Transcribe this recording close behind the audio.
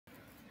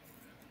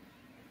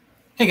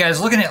Hey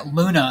guys, looking at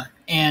Luna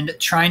and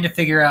trying to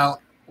figure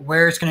out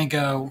where it's going to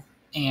go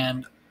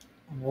and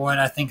what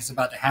I think is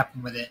about to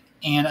happen with it.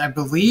 And I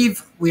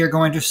believe we are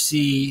going to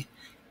see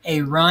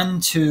a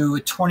run to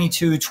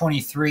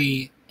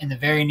 22-23 in the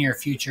very near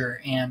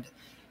future. And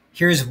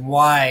here's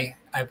why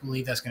I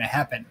believe that's going to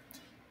happen.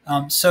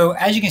 So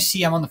as you can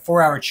see, I'm on the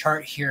 4-hour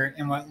chart here,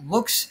 and what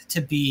looks to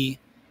be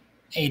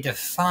a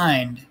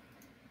defined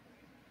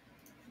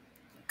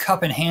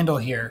cup and handle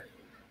here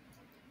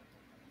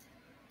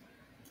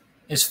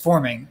is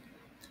forming.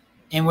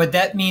 And what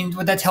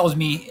that tells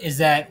me is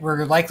that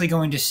we're likely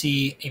going to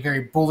see a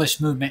very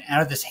bullish movement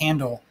out of this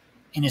handle,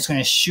 and it's going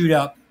to shoot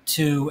up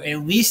to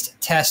at least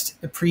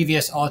test the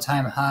previous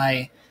all-time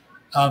high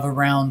of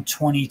around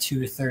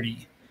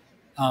 2230,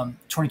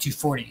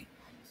 2240.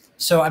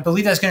 So I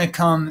believe that's going to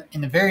come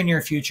in the very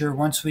near future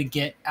once we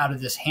get out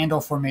of this handle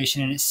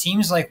formation, and it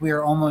seems like we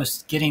are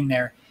almost getting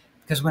there,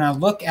 because when I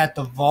look at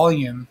the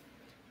volume,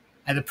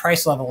 at the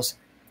price levels,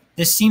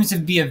 this seems to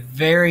be a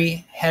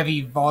very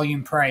heavy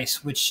volume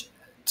price, which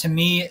to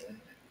me,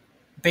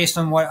 based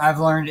on what I've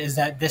learned, is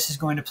that this is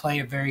going to play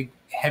a very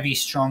heavy,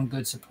 strong,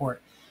 good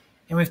support.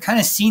 And we've kind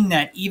of seen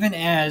that even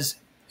as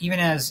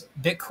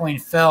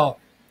Bitcoin fell,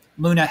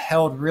 Luna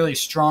held really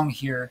strong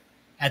here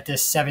at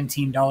this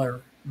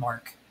 $17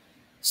 mark.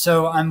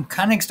 So I'm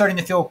kind of starting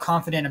to feel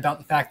confident about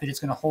the fact that it's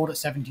going to hold at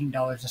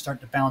 $17 and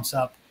start to bounce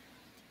up.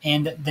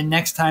 And the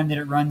next time that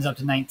it runs up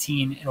to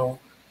 19,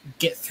 it'll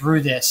get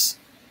through this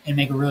and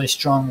make a really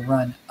strong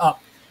run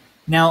up.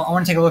 Now, I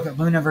want to take a look at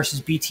Luna versus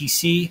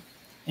BTC.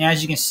 And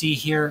as you can see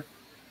here,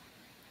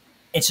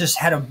 it's just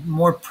had a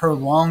more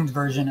prolonged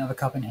version of a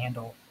cup and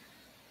handle.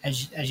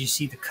 As you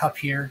see the cup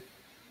here,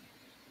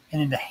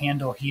 and then the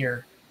handle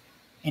here.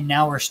 And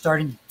now we're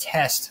starting to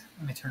test.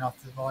 Let me turn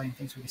off the volume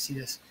thing so we can see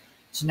this.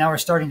 So now we're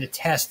starting to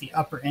test the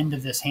upper end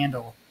of this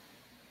handle.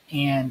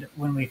 And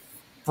when we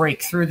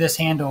break through this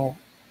handle,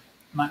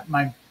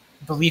 my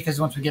belief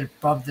is once we get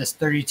above this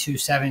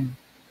 32.7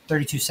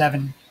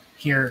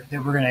 here,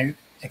 that we're going to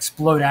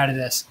explode out of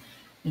this.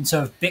 And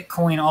so if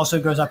Bitcoin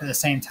also goes up at the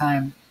same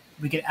time,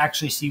 we could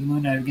actually see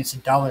Luna against the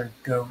dollar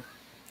go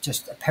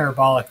just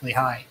parabolically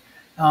high.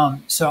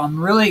 So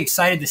I'm really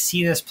excited to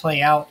see this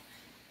play out.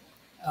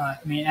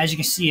 As you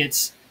can see,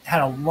 it's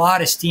had a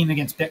lot of steam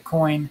against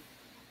Bitcoin.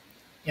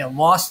 It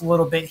lost a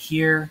little bit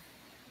here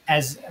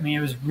it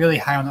was really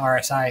high on the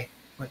RSI,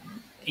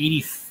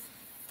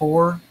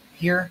 84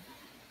 here,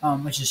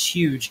 which is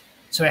huge.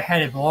 So it had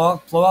to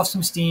blow off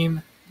some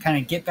steam, kind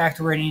of get back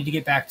to where it needed to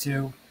get back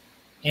to.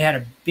 It had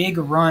a big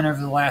run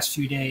over the last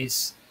few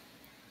days,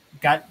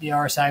 got the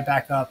RSI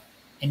back up,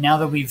 and now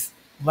that we've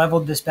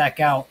leveled this back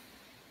out,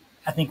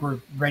 I think we're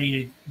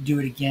ready to do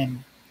it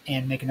again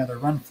and make another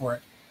run for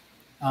it.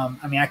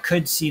 I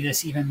could see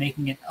this even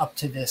making it up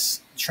to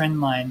this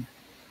trend line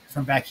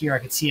from back here. I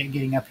could see it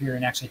getting up here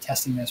and actually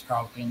testing this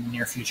probably in the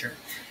near future.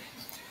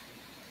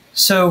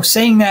 So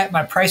saying that,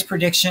 my price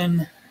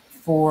prediction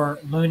for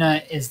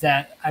Luna is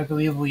that I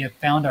believe we have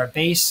found our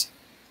base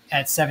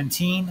at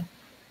 17.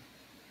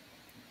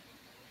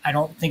 I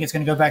don't think it's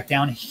going to go back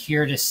down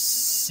here to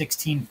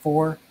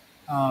 16.4.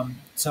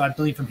 So I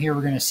believe from here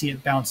we're going to see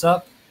it bounce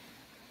up,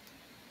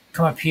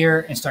 come up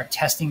here and start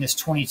testing this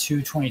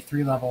 22,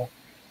 23 level.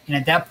 And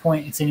at that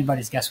point, it's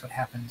anybody's guess what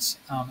happens.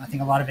 I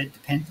think a lot of it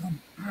depends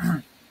on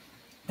I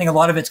think a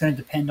lot of it's going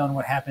to depend on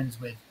what happens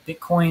with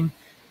Bitcoin,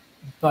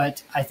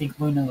 but I think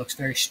Luna looks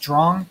very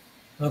strong,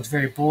 looks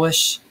very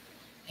bullish,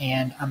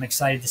 and I'm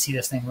excited to see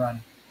this thing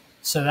run.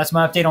 So that's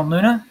my update on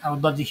Luna. I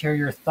would love to hear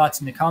your thoughts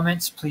in the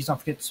comments. Please don't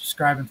forget to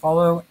subscribe and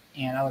follow,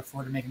 and I look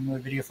forward to making another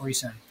video for you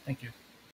soon. Thank you.